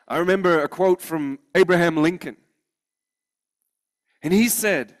 I remember a quote from Abraham Lincoln. And he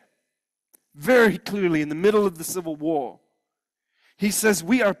said, very clearly in the middle of the Civil War, he says,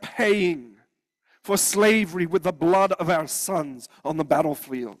 we are paying for slavery with the blood of our sons on the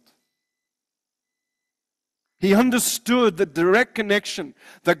battlefield. He understood the direct connection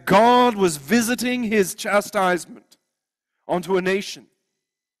that God was visiting his chastisement onto a nation.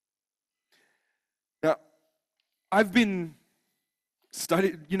 Now, I've been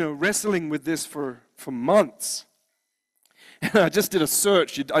wrestling with this for months. And I just did a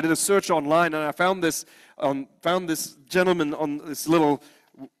search. I did a search online, and I found this gentleman on this little.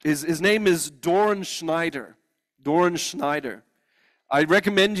 His name is Doran Schneider. Doran Schneider. I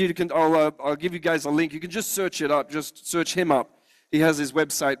recommend you can. I'll give you guys a link. You can just search it up. Just search him up. He has his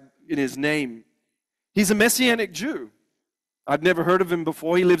website in his name. He's a Messianic Jew. I've never heard of him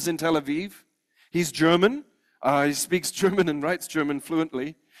before. He lives in Tel Aviv. He's German. He speaks German and writes German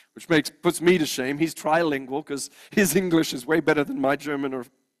fluently, which puts me to shame. He's trilingual because his English is way better than my German or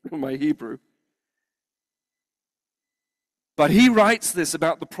my Hebrew. But he writes this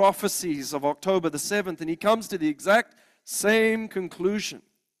about the prophecies of October the 7th, and he comes to the exact same conclusion.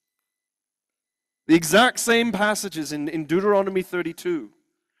 The exact same passages in Deuteronomy 32.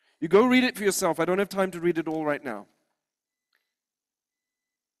 You go read it for yourself. I don't have time to read it all right now.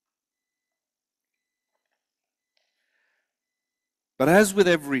 But as with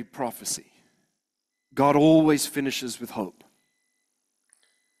every prophecy, God always finishes with hope.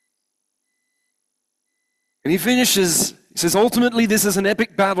 And he says, ultimately this is an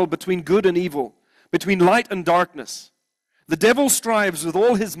epic battle between good and evil, between light and darkness. The devil strives with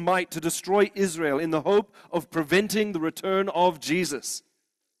all his might to destroy Israel in the hope of preventing the return of Jesus.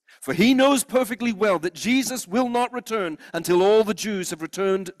 For he knows perfectly well that Jesus will not return until all the Jews have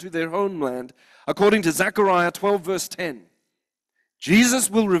returned to their homeland, according to Zechariah 12 verse 10. Jesus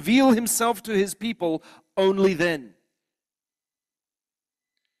will reveal himself to his people only then.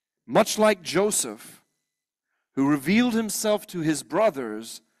 Much like Joseph, who revealed himself to his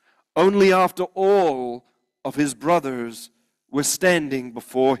brothers only after all of his brothers were standing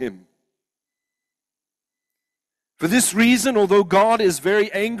before him. For this reason, although God is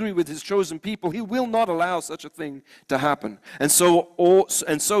very angry with his chosen people, he will not allow such a thing to happen. And so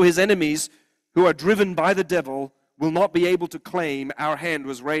his enemies, who are driven by the devil, will not be able to claim our hand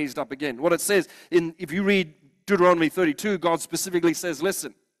was raised up again. What it says, if you read Deuteronomy 32, God specifically says,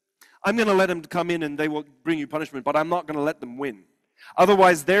 listen, I'm going to let them come in and they will bring you punishment, but I'm not going to let them win.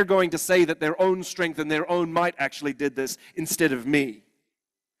 Otherwise, they're going to say that their own strength and their own might actually did this instead of me.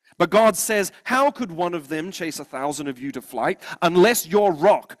 But God says, how could one of them chase 1,000 of you to flight unless your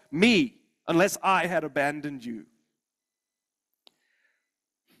rock, me, unless I had abandoned you?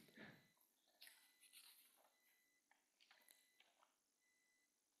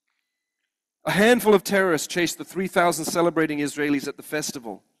 A handful of terrorists chased the 3,000 celebrating Israelis at the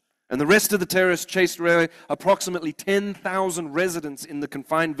festival. And the rest of the terrorists chased approximately 10,000 residents in the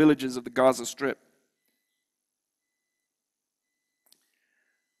confined villages of the Gaza Strip.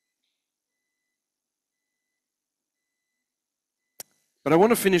 But I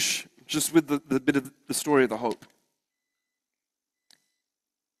want to finish just with the bit of the story of the hope.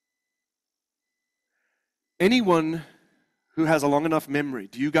 Anyone who has a long enough memory,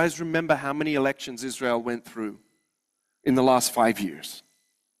 do you guys remember how many elections Israel went through in the last 5 years?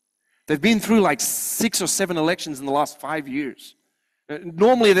 They've been through like 6 or 7 elections in the last 5 years.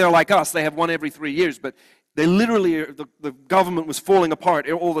 Normally they're like us, they have one every 3 years, but they literally, the government was falling apart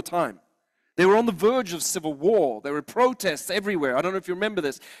all the time. They were on the verge of civil war. There were protests everywhere. I don't know if you remember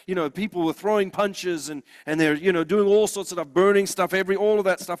this. People were throwing punches and they're, doing all sorts of stuff, burning stuff. All of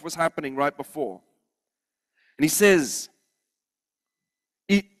that stuff was happening right before. And he says,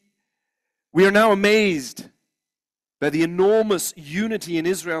 we are now amazed by the enormous unity in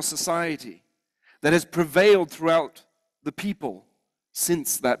Israel's society that has prevailed throughout the people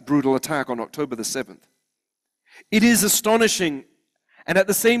since that brutal attack on October the 7th. It is astonishing and at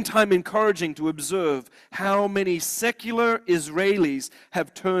the same time encouraging to observe how many secular Israelis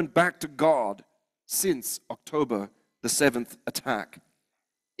have turned back to God since October the 7th attack.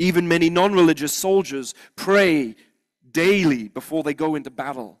 Even many non-religious soldiers pray daily before they go into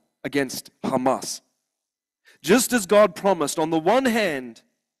battle against Hamas. Just as God promised, on the one hand,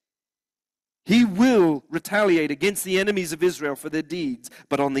 He will retaliate against the enemies of Israel for their deeds,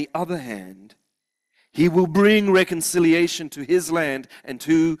 but on the other hand, He will bring reconciliation to His land and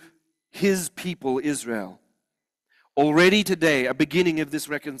to His people, Israel. Already today, a beginning of this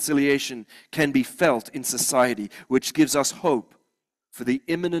reconciliation can be felt in society, which gives us hope for the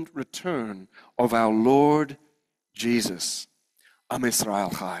imminent return of our Lord Jesus. Am Israel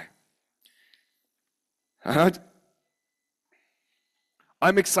Chai.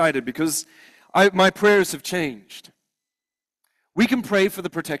 I'm excited because my prayers have changed. We can pray for the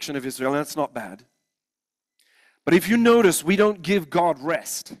protection of Israel, and that's not bad. But if you notice, we don't give God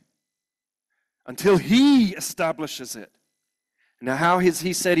rest until He establishes it. Now, how has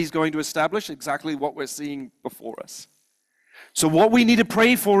He said He's going to establish? Exactly what we're seeing before us. So what we need to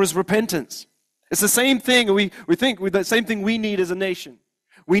pray for is repentance. It's the same thing we think the same thing we need as a nation.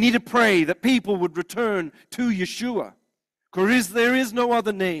 We need to pray that people would return to Yeshua. Because there is no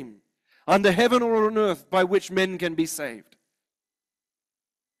other name under heaven or on earth by which men can be saved.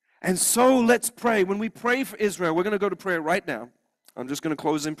 And so let's pray. When we pray for Israel, we're going to go to prayer right now. I'm just going to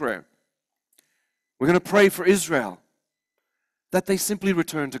close in prayer. We're going to pray for Israel that they simply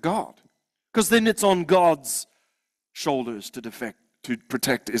return to God. Because then it's on God's shoulders to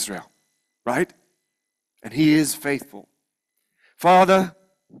protect Israel. Right? And He is faithful. Father,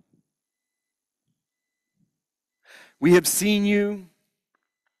 we have seen You.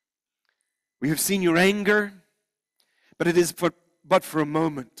 We have seen Your anger, but it is but for a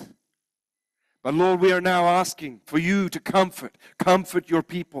moment. But Lord, we are now asking for You to comfort Your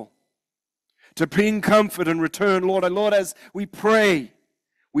people, to bring comfort and return, Lord. And Lord, as we pray,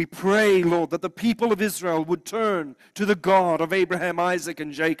 Lord, that the people of Israel would turn to the God of Abraham, Isaac,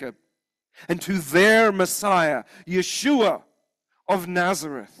 and Jacob, and to their Messiah, Yeshua of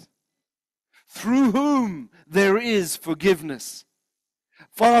Nazareth, through whom there is forgiveness.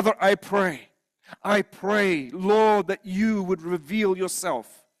 Father, I pray, Lord, that You would reveal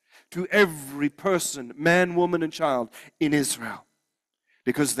Yourself to every person, man, woman, and child in Israel.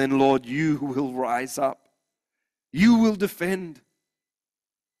 Because then, Lord, You will rise up. You will defend.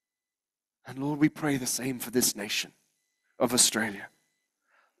 And Lord, we pray the same for this nation of Australia.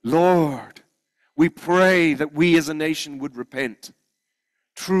 Lord, we pray that we as a nation would repent,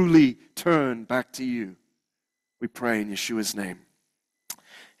 truly turn back to You. We pray in Yeshua's name.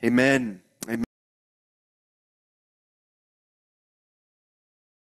 Amen.